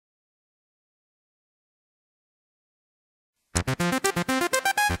Yeah.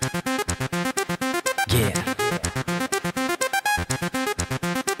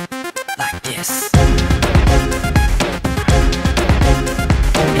 Like this.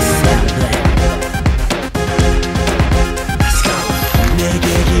 It's that black. Let's go. 내게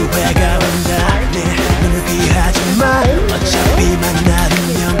기회가 온다. 내 눈을 피하지 마. 어차피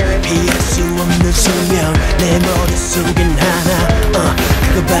만나면 피할 수 없는 소명. 내 머릿속엔 하나.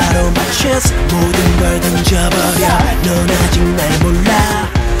 그거 바로 my chance. 모든 걸 던져버려. 넌 아직 날 몰라.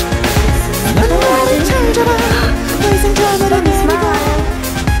 넌 나를 잘 잡아. 더 이상 전화를 안 해.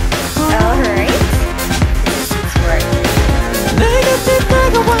 Alright. 내 곁에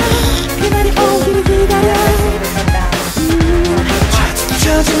다가와. 그날이 오기를 기다려.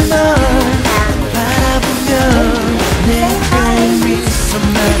 젖은 널 바라보면 내가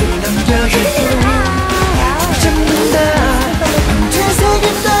미소만 남겨줄게. 잡는 날 되새긴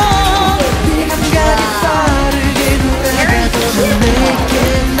널 네 감각이 빠르게 돌아가도 내게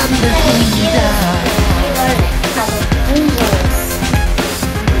남는 뿐이다.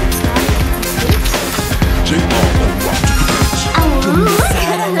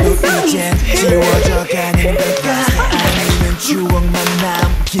 사랑도 이제 지워져가는 걸까? 아니면 추억만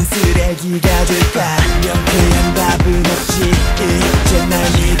남긴 쓰레기가 될까? 명쾌한 답은 없지. 이제 날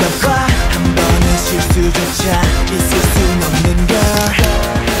믿어봐. 한 번의 실수조차 있을 순 없는 걸.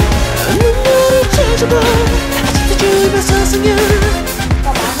 눈물을 젖어봐. 아직도 주변 서성여.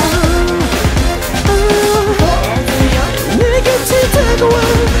 내 곁에 다가와.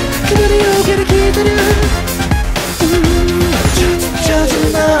 그날이 오기를 기다려. 젖은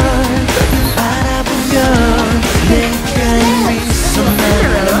널 바라보면 내가 이 미소만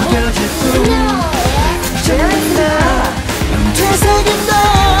남겨줄 뿐. 젖은 날 되새긴 널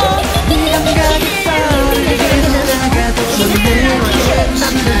네 감각이 빠르게 돌아가도 내게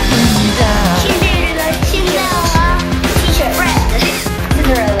남는 뿐이다.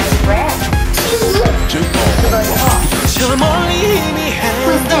 저 멀리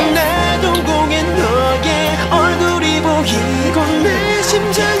희미한 나도 공에 너의 얼굴이 보이고 내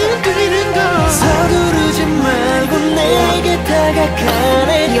심장이 뛰는 걸. 서두르지 말고 내게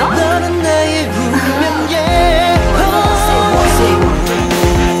다가가네. 너는 나의 운명에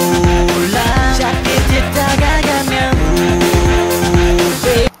올라 작게 다가가면.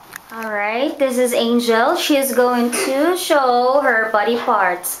 Alright, this is Angel. She's going to show her body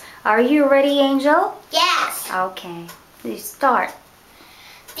parts. Are you ready, Angel? Yes. Okay, please start.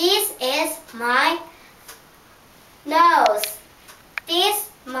 This is my nose. These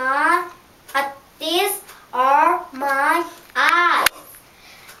are my eyes.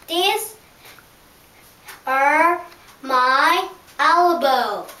 These are my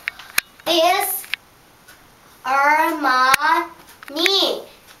elbow. These are my knee.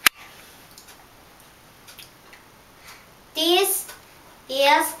 This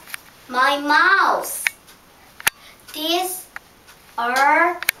is my mouth. These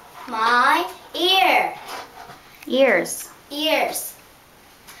are my Ears. ears.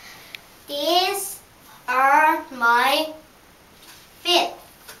 These are my feet.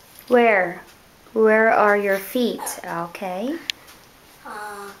 Where? Where are your feet? Okay.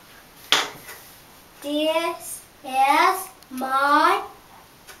 This is my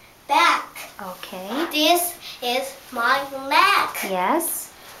back. Okay. This is my neck.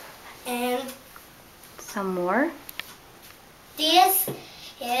 Yes. And Some more. this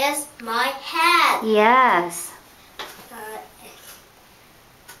is my head. Yes.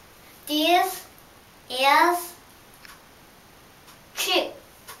 This is cheek.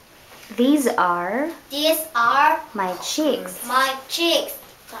 These are These are my cheeks. my cheeks.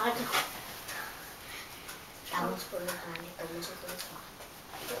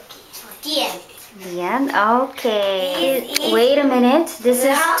 The end. The end. Okay. Is- Wait a minute. This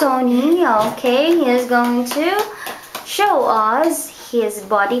is Tony. Okay. He is going to show us his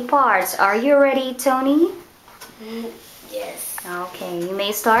body parts. Are you ready, Tony? Yes. Okay. You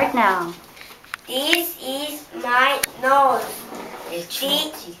may start now. This is my nose.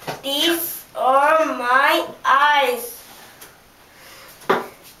 These are my eyes.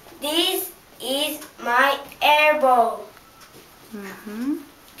 This is my elbow. Mm-hmm.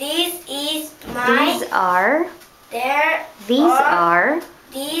 This is my These are these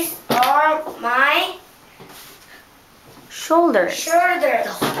are my shoulders. shoulders.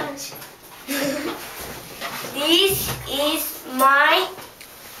 This is my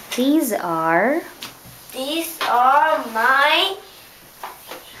These are my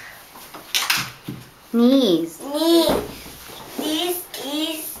knees. knee. This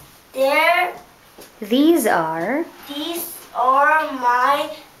is their These are these are my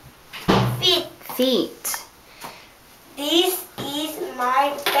feet. feet. This is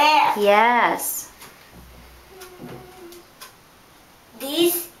my bed. Yes.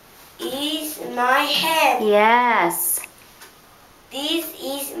 This is my head. Yes. This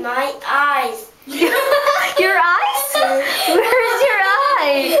is my eyes. Your eyes? Where's your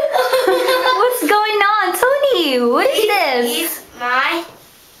eye? What's going on, Tony? What is this? This is my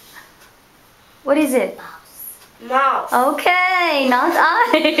What is it? mouth. Okay, not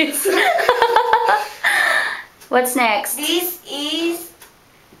eyes. What's next? These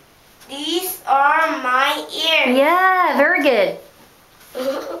are my ears. Yeah, very good.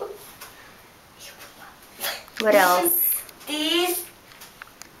 What else? This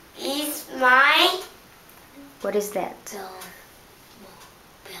is my What is that?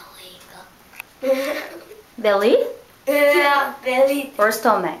 belly. Belly Belly. or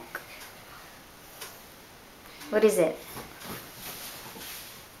stomach? What is it?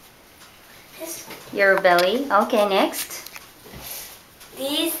 Your belly. Okay, next.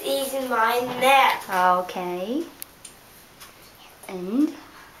 This is my neck. Okay. And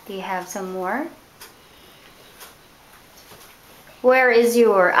do you have some more? Where is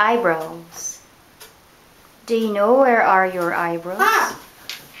your eyebrows? Do you know where are your eyebrows? Ah.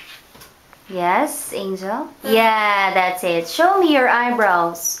 Yes, Angel? Yeah, that's it. Show me your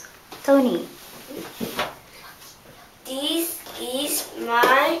eyebrows. Tony. This is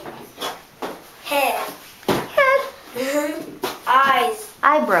my head. Head. Eyes.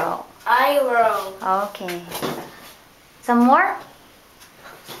 Eyebrow. Eyebrow. Okay. Some more?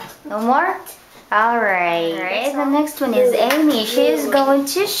 No more? Alright. The next one is Amy. She's going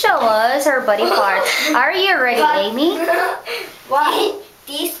to show us her body parts. Are you ready, Amy? Why?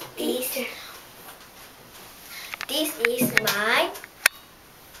 This is my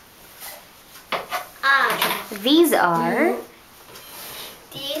eye. These are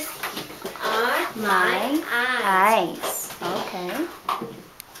These are my eyes. eyes. Okay.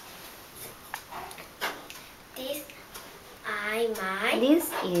 This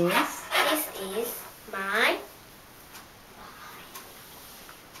is my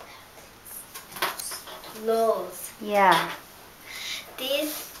nose. Yeah.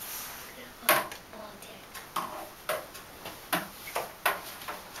 This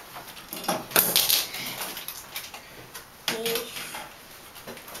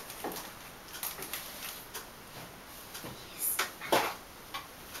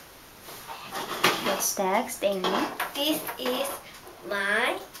What's next, Amy? This is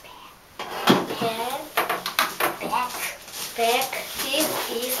my head, back. This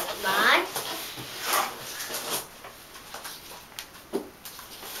is my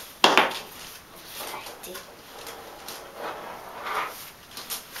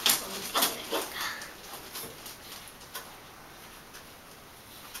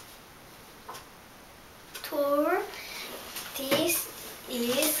tour. This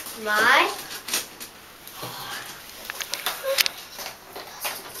is my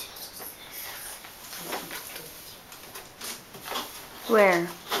Where?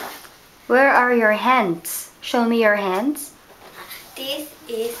 Where are your hands? Show me your hands. This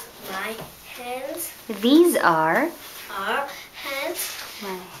is my hands. These are Hands.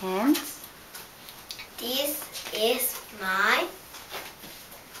 my hands. This is my.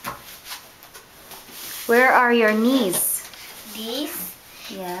 Where are your knees? This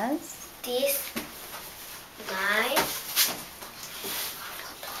Yes. my.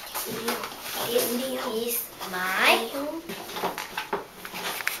 This is my.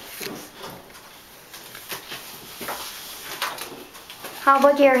 How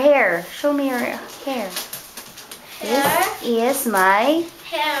about your hair? Show me your hair. This is my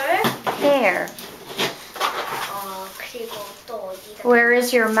Hair. hair. 그리고 또 어디가? Where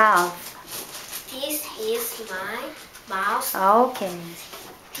is your mouth? This is my mouth. Okay.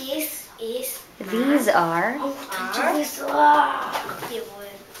 This is These are 이게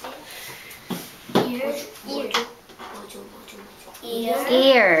뭐였지? ear.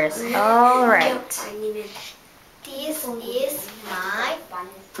 ears. All right. 아니면 this is my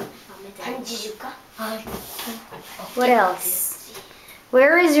반지 줄까? What else?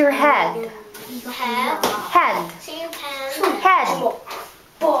 Where is your head? head. Head. Head.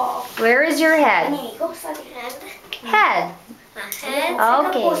 Where is your head? Head. head.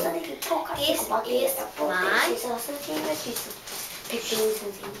 Okay. This is my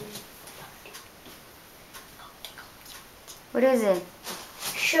What is it?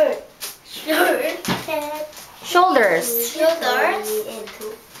 shirt. Shoulders. Shoulders.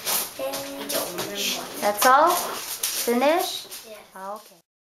 That's all? Finish?